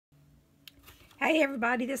Hey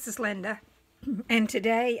everybody, this is Linda, and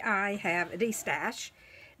today I have a DeStash.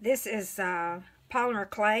 This is polymer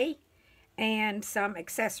clay and some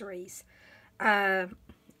accessories. This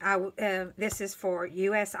is for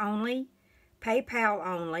US only, PayPal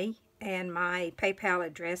only, and my PayPal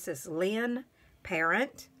address is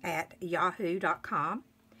linparent@yahoo.com,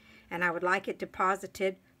 and I would like it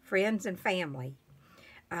deposited friends and family.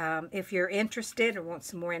 If you're interested or want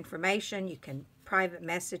some more information, you can private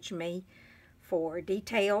message me for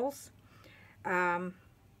details, and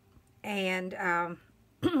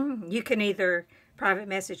you can either private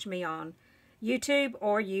message me on YouTube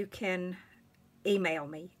or you can email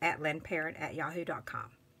me at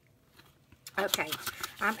linparent@yahoo.com. Okay,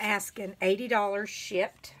 I'm asking $80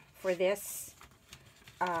 shipped for this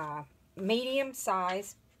medium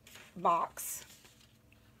size box,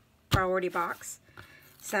 priority box.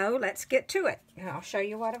 So let's get to it, and I'll show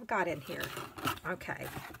you what I've got in here. Okay.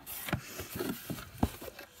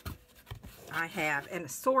 I have an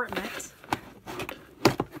assortment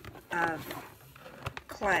of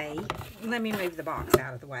clay. Let me move the box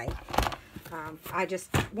out of the way. I just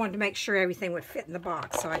wanted to make sure everything would fit in the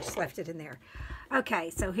box, so I just left it in there.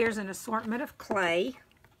 Okay, so here's an assortment of clay,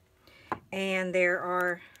 and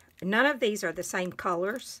none of these are the same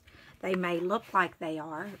colors. They may look like they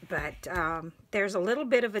are, but there's a little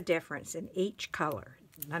bit of a difference in each color.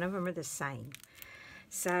 None of them are the same.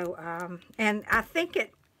 So, and I think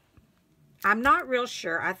I'm not real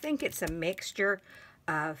sure. I think it's a mixture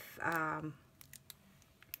of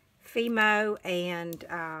Fimo and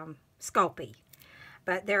Sculpey.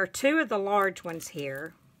 But there are two of the large ones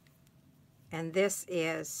here. And this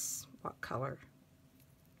is, what color?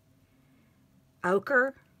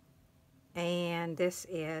 Ochre. And this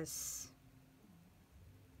is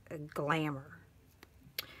a Glamour.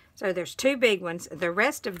 So there's two big ones. The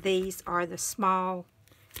rest of these are the small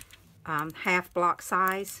half block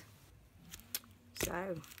size.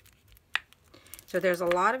 So there's a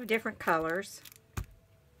lot of different colors,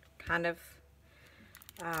 kind of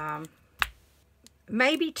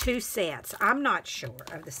maybe two sets. I'm not sure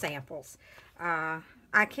of the samples. I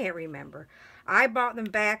can't remember. I bought them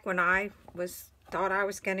back when I thought I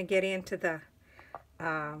was going to get into the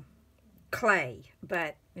clay,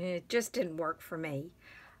 but it just didn't work for me.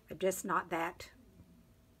 I'm just not that,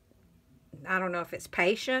 I don't know if it's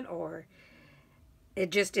patient or it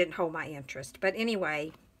just didn't hold my interest. But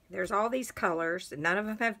anyway, there's all these colors. None of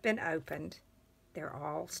them have been opened. They're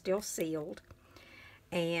all still sealed.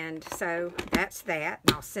 And so that's that.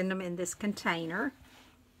 And I'll send them in this container.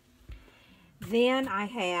 Then I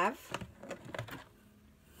have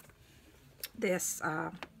this,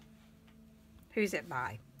 who's it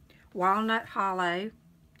by? Walnut Hollow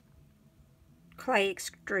clay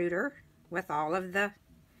extruder with all of the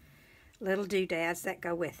little doodads that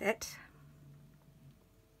go with it.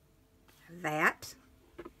 That.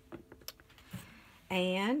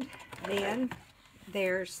 And then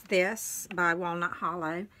there's this by Walnut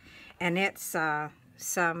Hollow, and it's some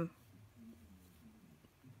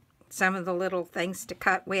of the little things to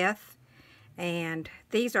cut with, and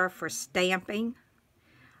these are for stamping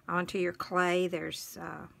onto your clay. There's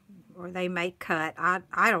or they may cut.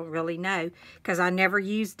 I don't really know because I never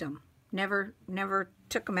used them. Never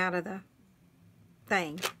took them out of the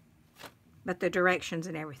thing. But the directions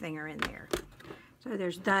and everything are in there. So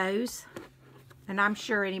there's those. And I'm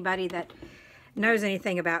sure anybody that knows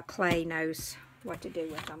anything about clay knows what to do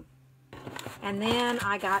with them. And then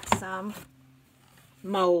I got some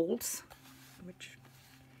molds. Which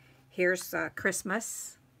here's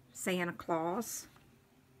Christmas, Santa Claus,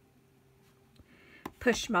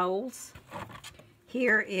 push molds.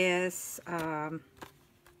 Here is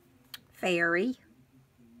Fairy.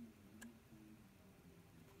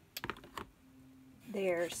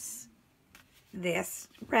 There's this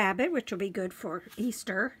rabbit, which will be good for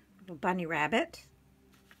Easter, little bunny rabbit.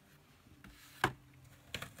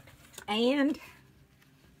 And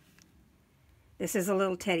this is a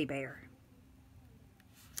little teddy bear.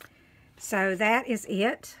 So that is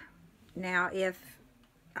it. Now, if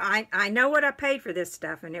I know what I paid for this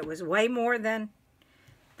stuff, and it was way more than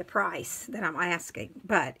the price that I'm asking.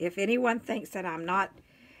 But if anyone thinks that I'm not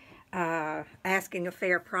asking a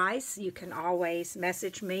fair price, you can always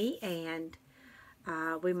message me, and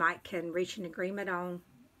we can reach an agreement on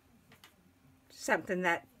something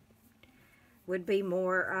that would be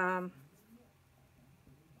more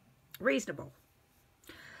reasonable.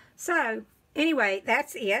 So anyway,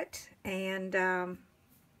 that's it, and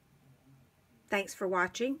thanks for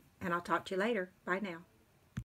watching, and I'll talk to you later. Bye now.